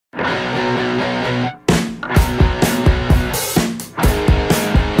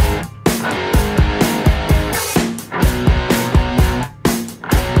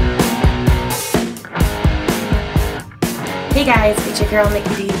guys, it's your girl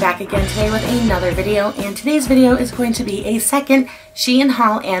Nikki D back again today with another video, and today's video is going to be a second Shein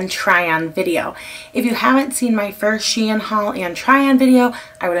haul and try-on video. If you haven't seen my first Shein haul and try-on video,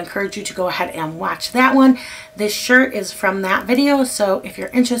 I would encourage you to go ahead and watch that one. This shirt is from that video, so if you're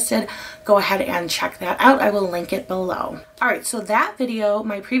interested, go ahead and check that out. I will link it below. Alright, so that video,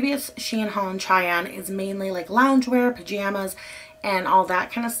 my previous Shein haul and try-on, is mainly like loungewear, pajamas, and all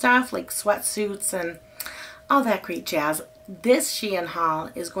that kind of stuff, like sweatsuits and all that great jazz. This Shein haul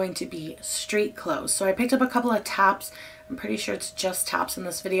is going to be street clothes. So I picked up a couple of tops. I'm pretty sure it's just tops in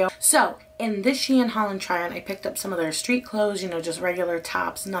this video. So in this Shein haul and try-on, I picked up some of their street clothes, you know, just regular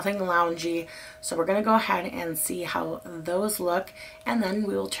tops, nothing loungy. So we're going to go ahead and see how those look, and then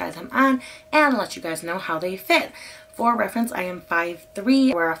we will try them on and let you guys know how they fit. For reference, I am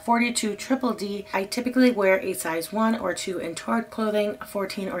 5'3", I wear a 42 triple D. I typically wear a size 1 or 2 in Torrid clothing,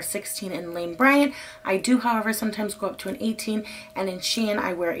 14 or 16 in Lane Bryant. I do, however, sometimes go up to an 18, and in Shein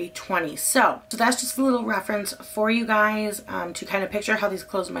I wear a 20. So that's just a little reference for you guys to kind of picture how these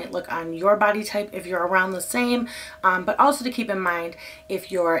clothes might look on your body type if you're around the same, but also to keep in mind if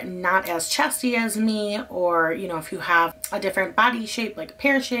you're not as chesty as me, or you know, if you have a different body shape like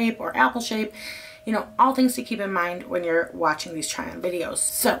pear shape or apple shape. You know, all things to keep in mind when you're watching these try-on videos.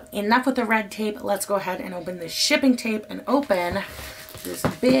 So enough with the red tape. Let's go ahead and open this shipping tape and open this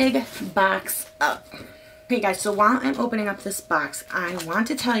big box up. Okay guys, so while I'm opening up this box, I want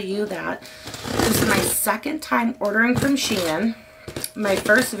to tell you that this is my second time ordering from Shein. My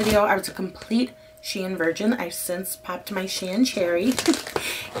first video, I was a complete Shein virgin. I've since popped my Shein cherry.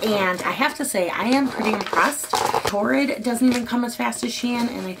 And I have to say, I am pretty impressed. Torrid doesn't even come as fast as Shein,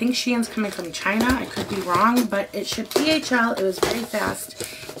 and I think Shein's coming from China. I could be wrong, but it shipped DHL. It was very fast,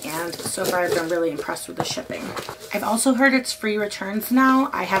 and so far I've been really impressed with the shipping. I've also heard it's free returns now.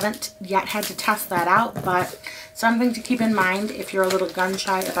 I haven't yet had to test that out, but something to keep in mind if you're a little gun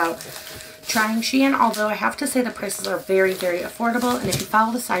shy about trying Shein, although I have to say the prices are very, very affordable, and if you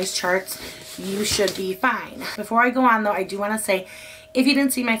follow the size charts, you should be fine. Before I go on though, I do want to say, if you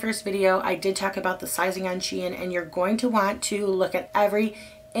didn't see my first video, I did talk about the sizing on Shein, and you're going to want to look at every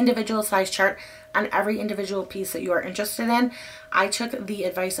individual size chart on every individual piece that you are interested in. I took the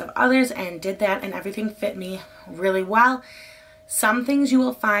advice of others and did that, and everything fit me really well. Some things you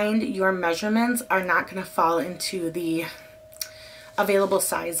will find your measurements are not going to fall into the available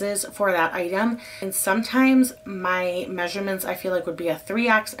sizes for that item, and sometimes my measurements I feel like would be a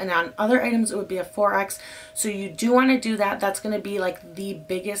 3X, and on other items it would be a 4X. So you do want to do that. That's going to be like the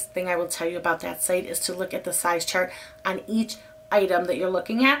biggest thing I will tell you about that site, is to look at the size chart on each item that you're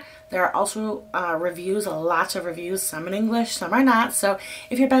looking at. There are also reviews, lots of reviews, some in English, some are not. So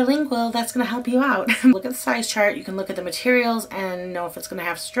if you're bilingual, that's going to help you out. Look at the size chart. You can look at the materials and know if it's going to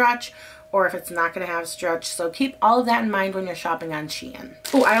have stretch or if it's not going to have stretch. So keep all of that in mind when you're shopping on Shein.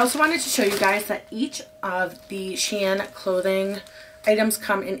 Oh, I also wanted to show you guys that each of the Shein clothing items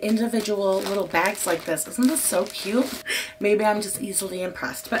come in individual little bags like this. Isn't this so cute? Maybe I'm just easily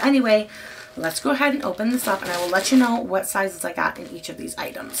impressed. But anyway, let's go ahead and open this up, and I will let you know what sizes I got in each of these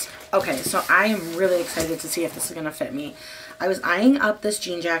items. Okay, so I am really excited to see if this is going to fit me. I was eyeing up this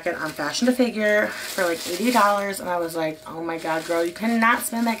jean jacket on Fashion to Figure for like $80, and I was like, oh my god, girl, you cannot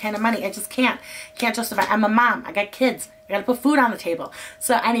spend that kind of money. I just can't justify. I'm a mom. I got kids. I gotta put food on the table.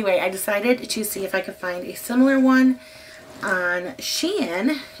 So anyway, I decided to see if I could find a similar one on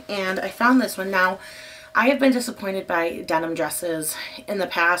Shein, and I found this one. Now, I have been disappointed by denim dresses in the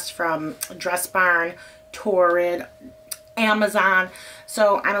past from Dress Barn, Torrid, Amazon,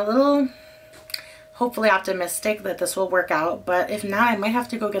 so I'm a little hopefully optimistic that this will work out, but if not, I might have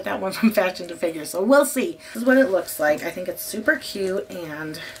to go get that one from Fashion to Figure, so we'll see. This is what it looks like. I think it's super cute,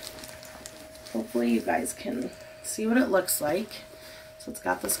 and hopefully you guys can see what it looks like. So it's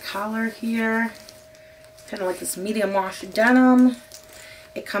got this collar here, kind of like this medium wash denim.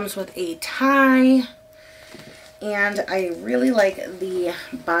 It comes with a tie, and I really like the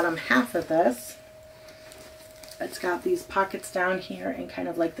bottom half of this. It's got these pockets down here and kind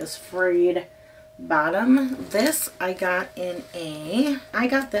of like this frayed bottom. This I got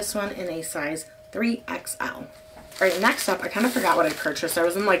this one in a size 3XL. Alright, next up, I kind of forgot what I purchased. I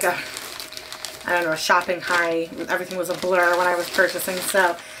was in like a, I don't know, a shopping high. Everything was a blur when I was purchasing.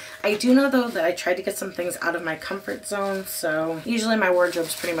 So I do know though that I tried to get some things out of my comfort zone. So usually my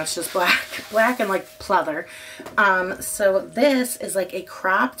wardrobe's pretty much just black and like pleather. So this is like a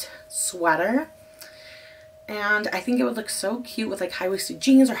cropped sweater. And I think it would look so cute with like high-waisted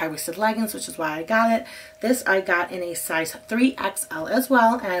jeans or high-waisted leggings, which is why I got it. This I got in a size 3XL as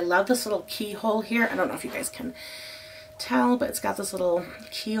well. And I love this little keyhole here. I don't know if you guys can tell, but it's got this little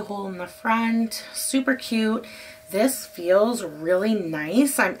keyhole in the front. Super cute. This feels really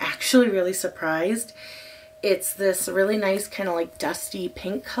nice. I'm actually really surprised. It's this really nice kind of like dusty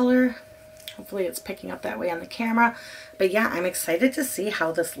pink color. Hopefully it's picking up that way on the camera. But yeah, I'm excited to see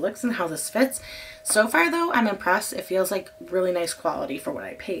how this looks and how this fits. So far though, I'm impressed. It feels like really nice quality for what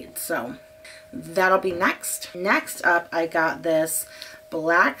I paid. So that'll be next. Next up, I got this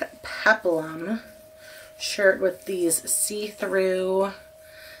black peplum shirt with these see-through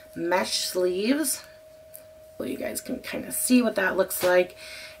mesh sleeves. Well, you guys can kind of see what that looks like.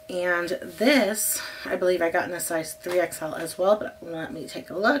 And this, I believe I got in a size 3XL as well, but let me take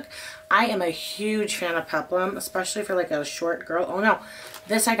a look. I am a huge fan of peplum, especially for like a short girl. Oh no,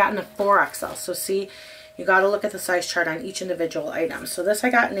 this I got in a 4XL. So see, you got to look at the size chart on each individual item. So this I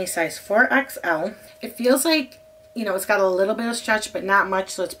got in a size 4XL. It feels like, you know, it's got a little bit of stretch, but not much.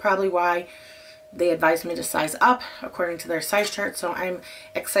 So it's probably why they advised me to size up according to their size chart. So I'm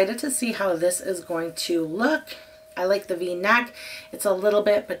excited to see how this is going to look. I like the V-neck. It's a little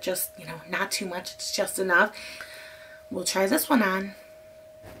bit, but just, you know, not too much. It's just enough. We'll try this one on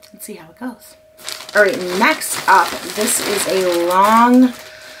and see how it goes. All right, next up, this is a long,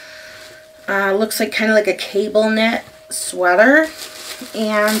 looks like kind of like a cable knit sweater.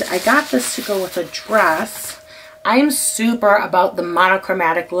 And I got this to go with a dress. I'm super about the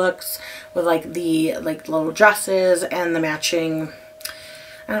monochromatic looks with like the little dresses and the matching,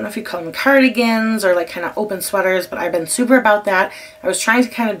 I don't know if you call them cardigans or like kind of open sweaters, but I've been super about that. I was trying to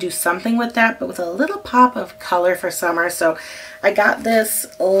kind of do something with that, but with a little pop of color for summer. So I got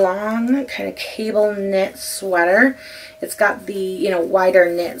this long kind of cable knit sweater. It's got the, you know,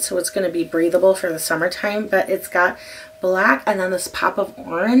 wider knit, so it's going to be breathable for the summertime, but it's got black and then this pop of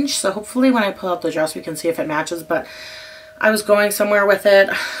orange. So hopefully when I pull out the dress, we can see if it matches, but I was going somewhere with it.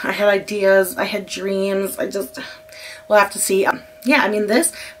 I had ideas, I had dreams. We'll have to see. Yeah, I mean,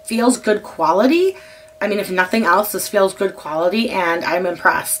 this feels good quality. I mean, if nothing else, this feels good quality, and I'm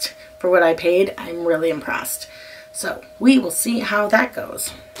impressed. For what I paid, I'm really impressed. So we will see how that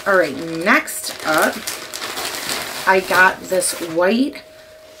goes. All right, next up, I got this white,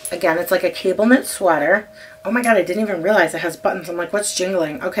 again, it's like a cable knit sweater. Oh my God, I didn't even realize it has buttons. I'm like, what's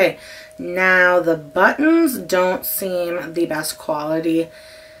jingling? Okay, now the buttons don't seem the best quality.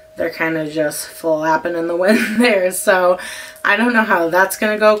 They're kind of just flapping in the wind there. So I don't know how that's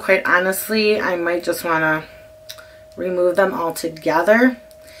going to go. Quite honestly, I might just want to remove them all together.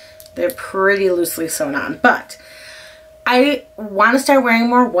 They're pretty loosely sewn on. But I want to start wearing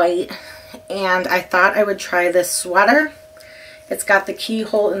more white. And I thought I would try this sweater. It's got the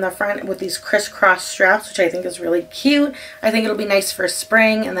keyhole in the front with these crisscross straps, which I think is really cute. I think it'll be nice for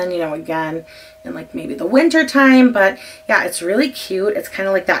spring. And then, you know, again, in like maybe the winter time. But yeah, it's really cute. It's kind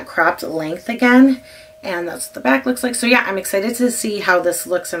of like that cropped length again. And that's what the back looks like. So yeah, I'm excited to see how this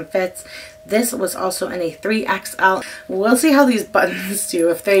looks and fits. This was also in a 3XL. We'll see how these buttons do.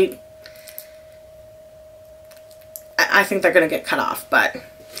 If they, I think they're going to get cut off, but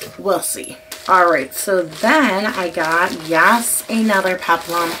we'll see. All right, so then I got, yes, another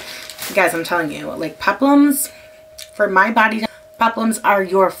peplum. Guys, I'm telling you, like peplums, for my body, peplums are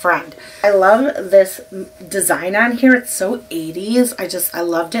your friend. I love this design on here. It's so 80s. I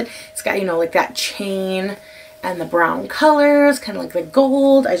loved it. It's got, you know, like that chain and the brown colors, kind of like the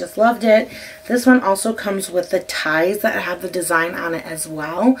gold. I just loved it. This one also comes with the ties that have the design on it as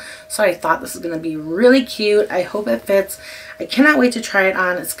well. So I thought this is going to be really cute. I hope it fits. I cannot wait to try it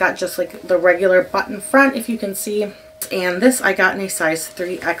on. It's got just like the regular button front, if you can see. And this I got in a size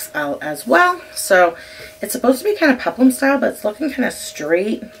 3XL as well. So it's supposed to be kind of peplum style, but it's looking kind of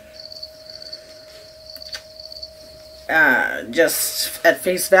straight. Just at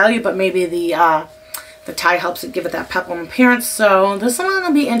face value, but maybe the tie helps it give it that peplum appearance. So this one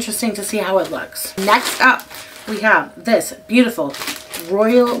will be interesting to see how it looks. Next up, we have this beautiful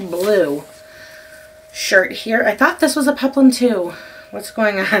royal blue shirt here. I thought this was a peplum too. What's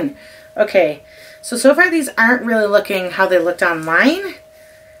going on? Okay, so far these aren't really looking how they looked online.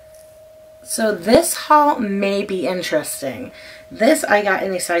 So this haul may be interesting. This I got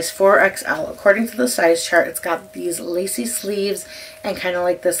in a size 4XL. According to the size chart, it's got these lacy sleeves and kind of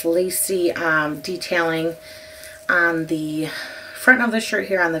like this lacy detailing on the front of the shirt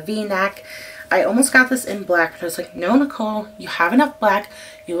here on the V-neck. I almost got this in black, but I was like, no, Nicole, you have enough black.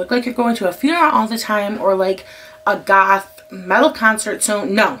 You look like you're going to a funeral all the time or like a goth metal concert, so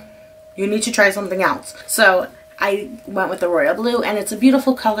no, you need to try something else. So I went with the royal blue, and it's a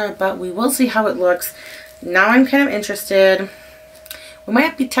beautiful color, but we will see how it looks. Now I'm kind of interested. We might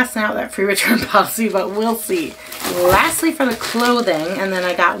have to be testing out that free return policy, but we'll see. Lastly, for the clothing, and then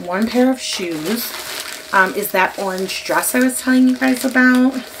I got one pair of shoes, is that orange dress I was telling you guys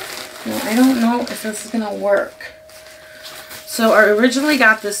about. Now, I don't know if this is going to work. So I originally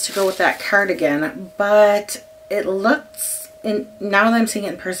got this to go with that cardigan, but it looks, and now that I'm seeing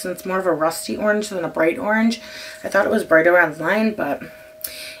it in person, it's more of a rusty orange than a bright orange. I thought it was brighter online, but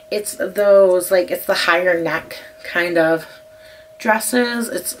it's those, like, it's the higher neck kind of dresses.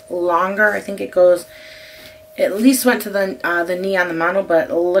 It's longer. I think it goes, at least went to the knee on the model, but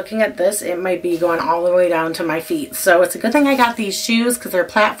looking at this, it might be going all the way down to my feet. So it's a good thing I got these shoes because they're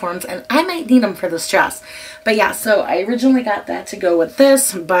platforms, and I might need them for this dress. But yeah, so I originally got that to go with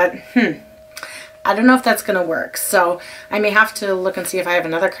this, but I don't know if that's going to work. So I may have to look and see if I have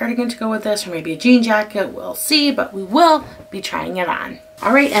another cardigan to go with this, or maybe a jean jacket. We'll see, but we will be trying it on.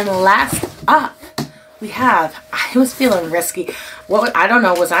 All right, and last up, we have, I was feeling risky. What, I don't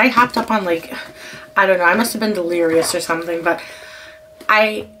know, was I hopped up on, like, I don't know, I must have been delirious or something, but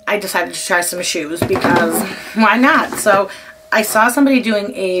I decided to try some shoes because why not? So I saw somebody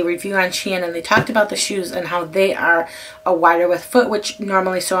doing a review on Shein, and they talked about the shoes and how they are a wider width foot, which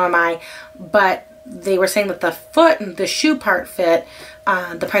normally so am I, but they were saying that the foot and the shoe part fit.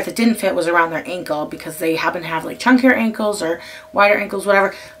 The part that didn't fit was around their ankle because they happen to have like chunkier ankles or wider ankles,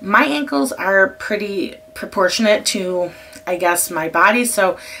 whatever. My ankles are pretty proportionate to, I guess, my body,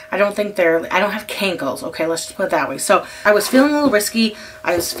 so I don't think I don't have cankles, okay, let's just put it that way. So I was feeling a little risky,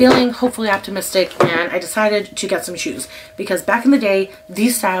 I was feeling hopefully optimistic, and I decided to get some shoes because back in the day,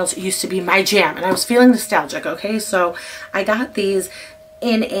 these styles used to be my jam, and I was feeling nostalgic, okay? So I got these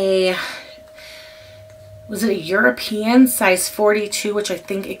in a, was it a European size 42, which I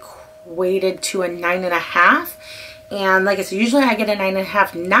think equated to a 9.5. And like I said, usually I get a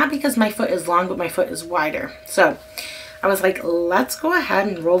 9.5, not because my foot is long, but my foot is wider. So I was like, let's go ahead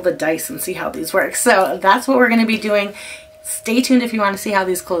and roll the dice and see how these work. So that's what we're going to be doing. Stay tuned if you want to see how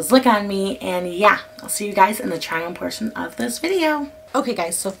these clothes look on me. And yeah, I'll see you guys in the try on portion of this video. Okay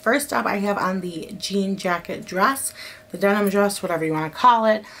guys, so first up I have on the jean jacket dress, the denim dress, whatever you want to call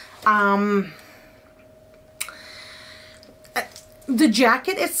it. The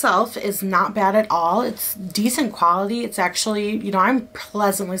jacket itself is not bad at all. It's decent quality. It's actually, you know, I'm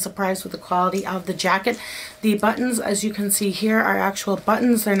pleasantly surprised with the quality of the jacket. The buttons, as you can see here, are actual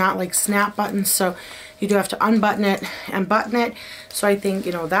buttons. They're not like snap buttons, so you do have to unbutton it and button it. So I think,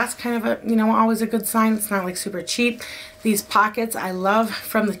 you know, that's kind of a, you know, always a good sign. It's not like super cheap. These pockets I love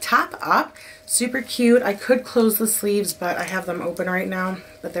from the top up. Super cute. I could close the sleeves, but I have them open right now,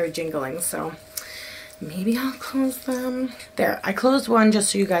 but they're jingling, so maybe I'll close them. There, I closed one just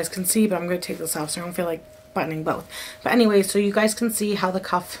so you guys can see, but I'm going to take this off so I don't feel like buttoning both. But anyway, so you guys can see how the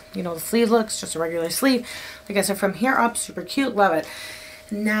cuff, you know, the sleeve looks, just a regular sleeve. Like I said, from here up, super cute, love it.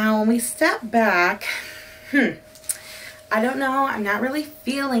 Now, when we step back, I don't know, I'm not really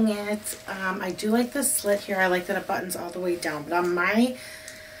feeling it. I do like the slit here. I like that it buttons all the way down, but on my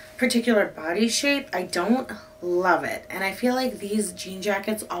particular body shape, I don't love it. And I feel like these jean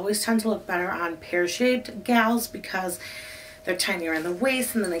jackets always tend to look better on pear-shaped gals because they're tinier in the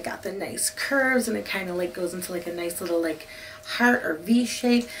waist, and then they got the nice curves, and it kind of like goes into like a nice little like heart or V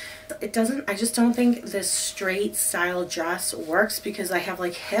shape. It doesn't, I just don't think this straight style dress works because I have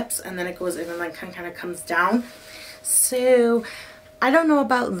like hips and then it goes in and then kind of comes down. So I don't know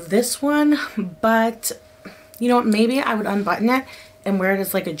about this one, but you know what, maybe I would unbutton it and wear it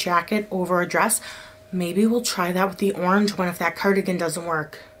as like a jacket over a dress. Maybe we'll try that with the orange one if that cardigan doesn't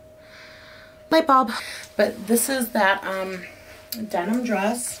work. Light bulb. But this is that denim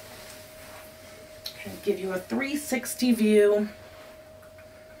dress. I'll give you a 360 view.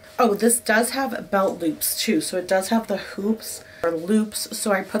 Oh, this does have belt loops too. So it does have the hoops or loops.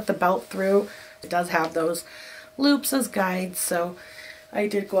 So I put the belt through. It does have those loops as guides. So I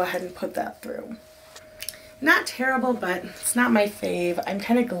did go ahead and put that through. Not terrible, but it's not my fave. I'm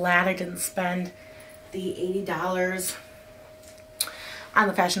kind of glad I didn't spend the $80 on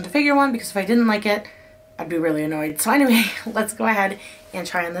the Fashion to Figure one, because if I didn't like it, I'd be really annoyed. So anyway, let's go ahead and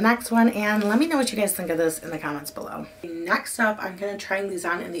try on the next one, and let me know what you guys think of this in the comments below. Next up, I'm going to try these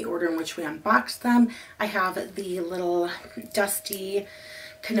on in the order in which we unboxed them. I have the little dusty,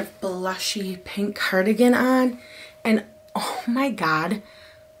 kind of blushy pink cardigan on, and oh my god,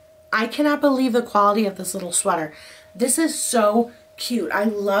 I cannot believe the quality of this little sweater. This is so cute. I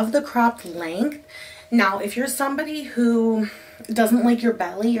love the cropped length. Now, if you're somebody who doesn't like your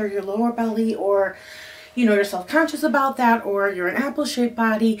belly or your lower belly, or you know, you're self-conscious about that, or you're an apple-shaped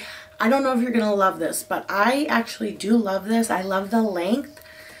body, I don't know if you're gonna love this, but I actually do love this. I love the length.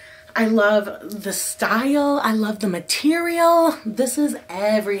 I love the style. I love the material. This is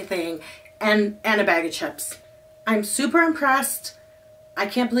everything, and a bag of chips. I'm super impressed. I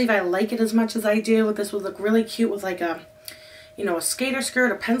can't believe I like it as much as I do. This would look really cute with like a, you know, a skater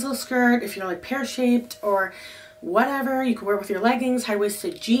skirt, a pencil skirt, if you're like pear-shaped, or whatever. You can wear it with your leggings,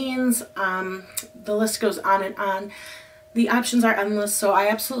 high-waisted jeans. The list goes on and on. The options are endless, so I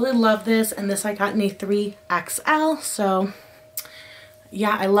absolutely love this, and this I got in a 3XL, so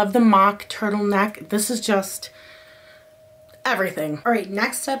yeah, I love the mock turtleneck. This is just everything. All right,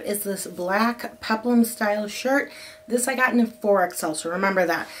 next up is this black peplum style shirt. This I got in a 4XL, so remember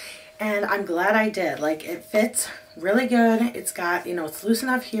that. And I'm glad I did. Like, it fits really good. It's got, you know, it's loose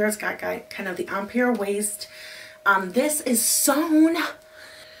enough here. It's got kind of the ampere waist. This is sewn.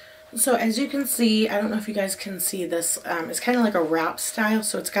 So as you can see, I don't know if you guys can see this, it's kind of like a wrap style.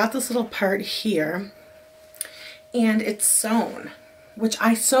 So it's got this little part here and it's sewn, which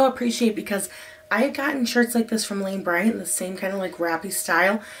I so appreciate because I have gotten shirts like this from Lane Bryant, the same kind of like wrappy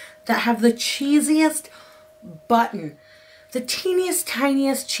style, that have the cheesiest button, the teeniest,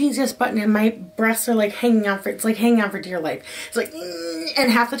 tiniest, cheesiest button, and my breasts are like hanging out for, it's like hanging out for dear life. It's like,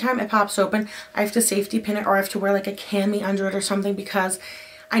 and half the time it pops open. I have to safety pin it, or I have to wear like a cami under it or something because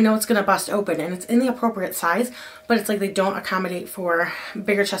I know it's gonna bust open, and it's in the appropriate size, but it's like they don't accommodate for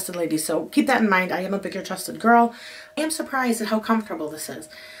bigger chested ladies. So keep that in mind. I am a bigger chested girl. I am surprised at how comfortable this is.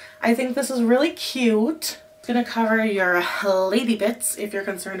 I think this is really cute. It's gonna cover your lady bits if you're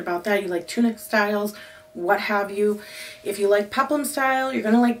concerned about that. You like tunic styles, what have you. If you like peplum style, you're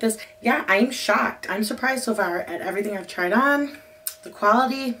gonna like this. Yeah, I'm shocked. I'm surprised so far at everything I've tried on. The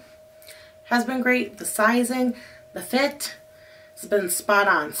quality has been great. The sizing, the fit, it's been spot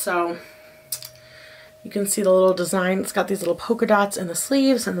on. So you can see the little design. It's got these little polka dots in the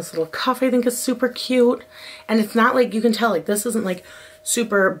sleeves, and this little cuff I think is super cute. And it's not like, you can tell like this isn't like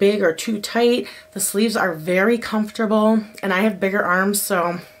super big or too tight. The sleeves are very comfortable, and I have bigger arms,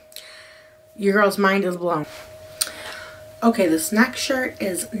 so your girl's mind is blown. Okay, this next shirt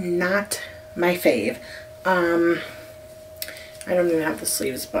is not my fave. I don't even have the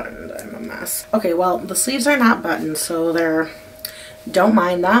sleeves buttoned. I'm a mess. Okay, well, the sleeves are not buttoned, so don't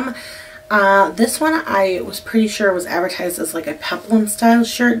mind them. This one I was pretty sure was advertised as like a peplum style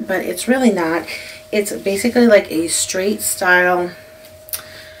shirt, but it's really not. It's basically like a straight style,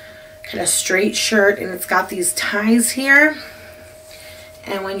 kind of straight shirt, and it's got these ties here.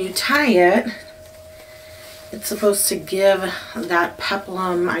 And when you tie it, it's supposed to give that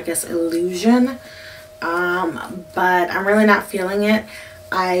peplum, I guess, illusion. But I'm really not feeling it.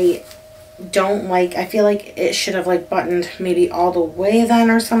 I feel like it should have like buttoned maybe all the way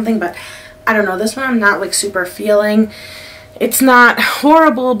then or something, but I don't know. This one I'm not like super feeling. It's not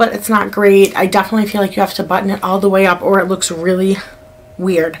horrible, but it's not great. I definitely feel like you have to button it all the way up or it looks really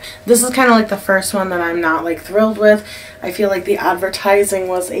weird. This is kind of like the first one that I'm not like thrilled with. I feel like the advertising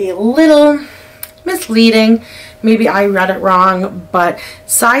was a little misleading. Maybe I read it wrong, but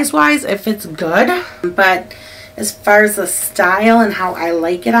size-wise it fits good. But as far as the style and how I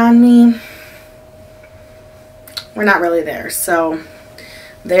like it on me, we're not really there. So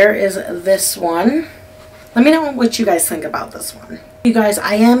there is this one. Let me know what you guys think about this one. You guys,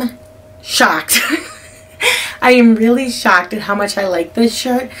 I am shocked. I am really shocked at how much I like this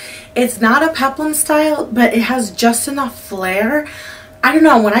shirt. It's not a peplum style, but it has just enough flare. I don't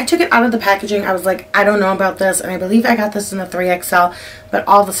know, when I took it out of the packaging, I was like, I don't know about this, and I believe I got this in a 3XL, but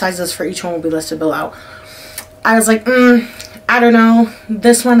all the sizes for each one will be listed below. I was like, I don't know,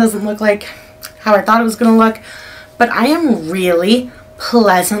 this one doesn't look like how I thought it was going to look, but I am really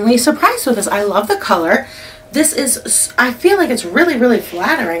pleasantly surprised with this. I love the color. This is, I feel like it's really, really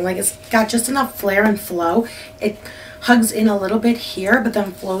flattering. Like, it's got just enough flare and flow. It hugs in a little bit here, but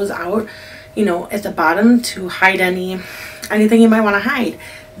then flows out, you know, at the bottom to hide anything you might want to hide.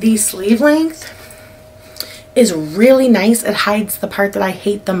 The sleeve length is really nice. It hides the part that I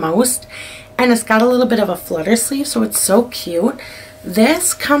hate the most, and it's got a little bit of a flutter sleeve, so it's so cute.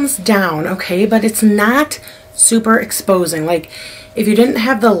 This comes down, okay, but it's not super exposing. Like, if you didn't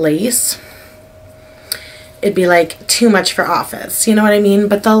have the lace, it'd be like too much for office, you know what I mean?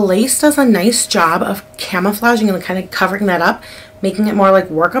 But the lace does a nice job of camouflaging and kind of covering that up, making it more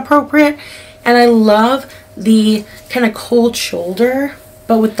like work appropriate. And I love the kind of cold shoulder,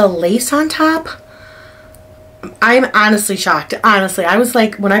 but with the lace on top. I'm honestly shocked. Honestly, I was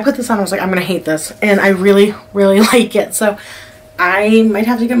like, when I put this on, I was like, I'm gonna hate this, and I really, really like it. So I might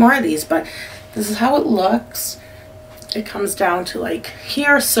have to get more of these, but this is how it looks. It comes down to like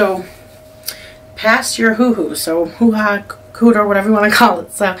here, so past your hoo-hoo, so hoo-ha, cooter, whatever you want to call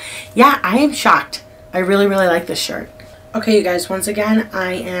it. So yeah, I am shocked. I really, really like this shirt. Okay, you guys, once again,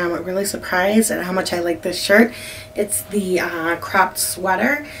 I am really surprised at how much I like this shirt. It's the cropped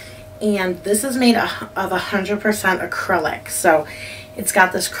sweater, and this is made of 100% acrylic. So it's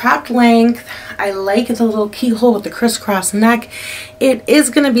got this cropped length. I like the little keyhole with the crisscross neck. It is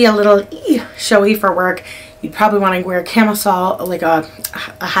going to be a little showy for work. you'd probably want to wear a camisole, like a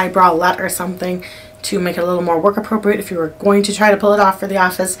high bralette or something, to make it a little more work appropriate if you were going to try to pull it off for the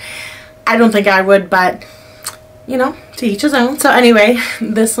office. I don't think I would, but you know, to each his own. So anyway,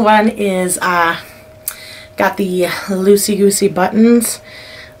 this one is got the loosey-goosey buttons.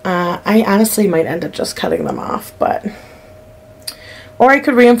 I honestly might end up just cutting them off, but or I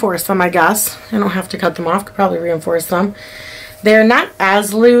could reinforce them, I guess. I don't have to cut them off, could probably reinforce them. They're not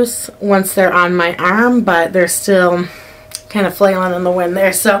as loose once they're on my arm, but they're still kind of flailing in the wind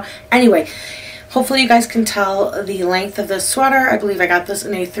there. So anyway, hopefully you guys can tell the length of this sweater. I believe I got this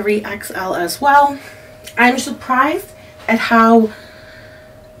in a 3XL as well. I'm surprised at how,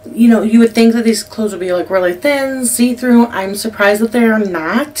 you know, you would think that these clothes would be like really thin, see-through. I'm surprised that they're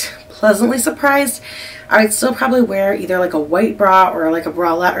not. Pleasantly surprised. I would still probably wear either like a white bra or like a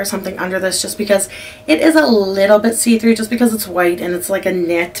bralette or something under this, just because it is a little bit see-through, just because it's white and it's like a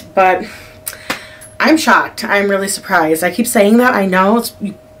knit. But I'm shocked. I'm really surprised. I keep saying that. I know it's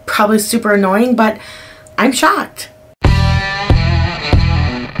probably super annoying, but I'm shocked.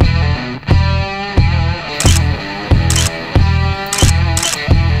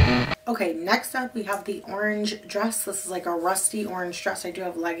 Okay, next up we have the orange dress. This is like a rusty orange dress. I do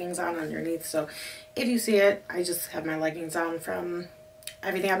have leggings on underneath, so if you see it, I just have my leggings on from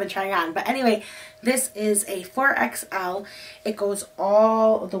everything I've been trying on. But anyway, this is a 4XL. It goes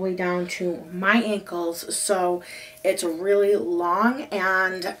all the way down to my ankles, so it's really long,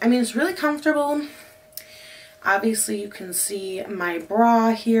 and I mean, it's really comfortable. Obviously you can see my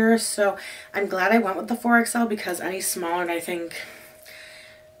bra here, so I'm glad I went with the 4XL, because any smaller, and I think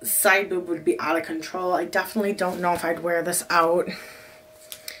side boob would be out of control. I definitely don't know if I'd wear this out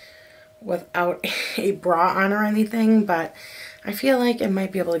without a bra on or anything, but I feel like it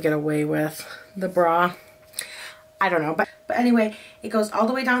might be able to get away with the bra. I don't know, but anyway, it goes all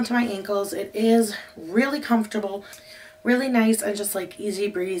the way down to my ankles. It is really comfortable, really nice, and just like easy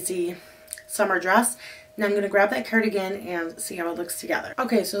breezy summer dress. Now I'm going to grab that cardigan and see how it looks together.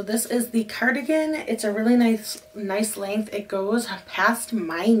 Okay, so this is the cardigan. It's a really nice length. It goes past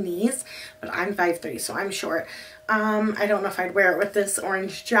my knees, but I'm 5'3", so I'm short. I don't know if I'd wear it with this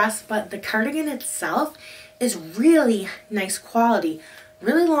orange dress, but the cardigan itself is really nice quality.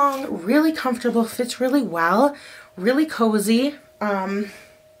 Really long, really comfortable, fits really well, really cozy. Yeah,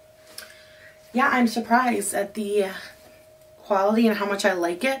 I'm surprised at the quality and how much I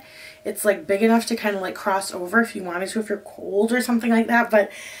like it. It's like big enough to kind of like cross over if you wanted to, if you're cold or something like that.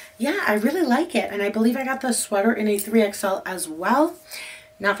 But yeah, I really like it. And I believe I got the sweater in a 3XL as well.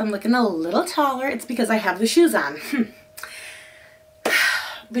 Now if I'm looking a little taller, it's because I have the shoes on.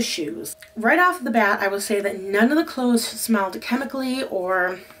 The shoes. Right off the bat, I will say that none of the clothes smelled chemically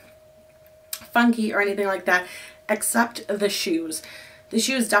or funky or anything like that, except the shoes. The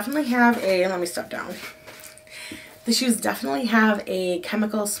shoes definitely have a, let me step down. The shoes definitely have a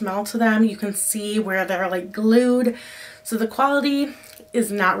chemical smell to them. You can see where they're like glued. So the quality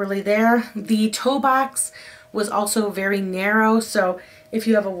is not really there. The toe box was also very narrow. So if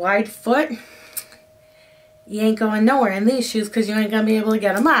you have a wide foot, you ain't going nowhere in these shoes because you ain't going to be able to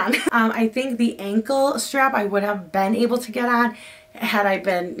get them on. I think the ankle strap I would have been able to get on had I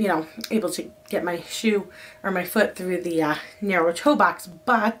been, you know, able to get my shoe or my foot through the narrow toe box.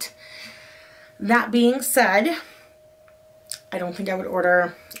 But that being said, I don't think I would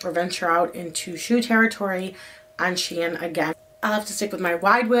order or venture out into shoe territory on Shein again. I'll have to stick with my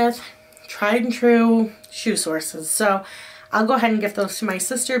wide width, tried and true shoe sources. So I'll go ahead and gift those to my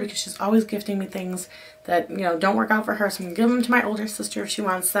sister because she's always gifting me things that, you know, don't work out for her. So I'm going to give them to my older sister if she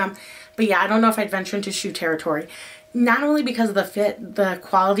wants them. But yeah, I don't know if I'd venture into shoe territory. Not only because of the fit, the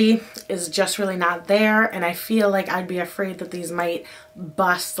quality is just really not there, and I feel like I'd be afraid that these might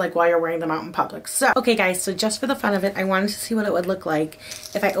bust like while you're wearing them out in public. So, okay guys, so just for the fun of it, I wanted to see what it would look like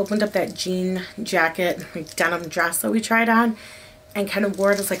if I opened up that jean jacket, like denim dress that we tried on, and kind of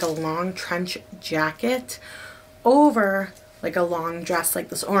wore it as like a long trench jacket over like a long dress like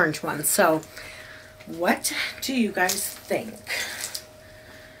this orange one. So, what do you guys think?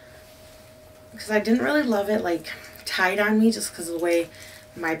 Because I didn't really love it like tied on me just because of the way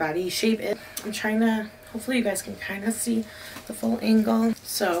my body shape is. I'm trying to, hopefully you guys can kind of see the full angle.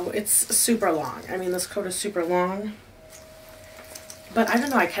 So it's super long. I mean, this coat is super long, but I don't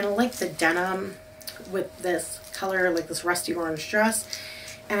know, I kind of like the denim with this color, like this rusty orange dress.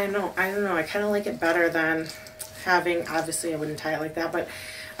 And I don't know, I kind of like it better than having, obviously I wouldn't tie it like that, but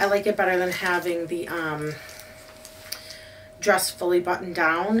I like it better than having the dress fully buttoned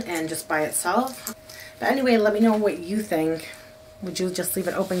down and just by itself. But anyway, let me know what you think. Would you just leave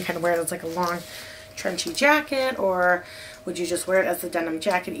it open, kind of wear it as like a long trenchy jacket, or would you just wear it as a denim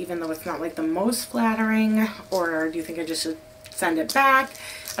jacket even though it's not like the most flattering, or do you think I just should send it back?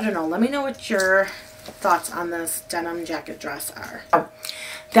 I don't know. Let me know what your thoughts on this denim jacket dress are.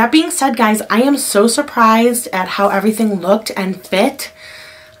 That being said, guys, I am so surprised at how everything looked and fit.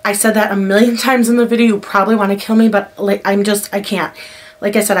 I said that a million times in the video. You probably want to kill me, but like I can't.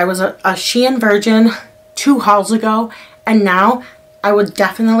 Like I said, I was a Shein virgin 2 hauls ago, and now I would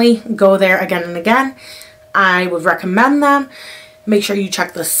definitely go there again and again. I would recommend them. Make sure you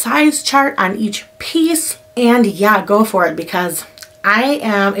check the size chart on each piece, and yeah, go for it, because I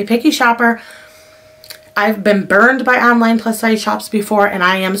am a picky shopper. I've been burned by online plus size shops before, and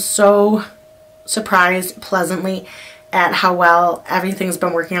I am so surprised pleasantly at how well everything's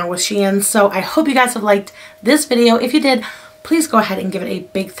been working out with Shein. So I hope you guys have liked this video. If you did, please go ahead and give it a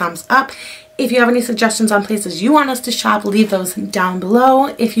big thumbs up. If you have any suggestions on places you want us to shop, leave those down below.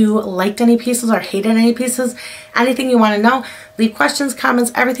 If you liked any pieces or hated any pieces, anything you want to know, leave questions,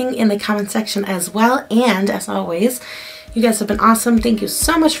 comments, everything in the comment section as well. And as always, you guys have been awesome. Thank you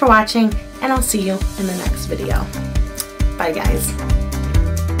so much for watching, and I'll see you in the next video. Bye, guys.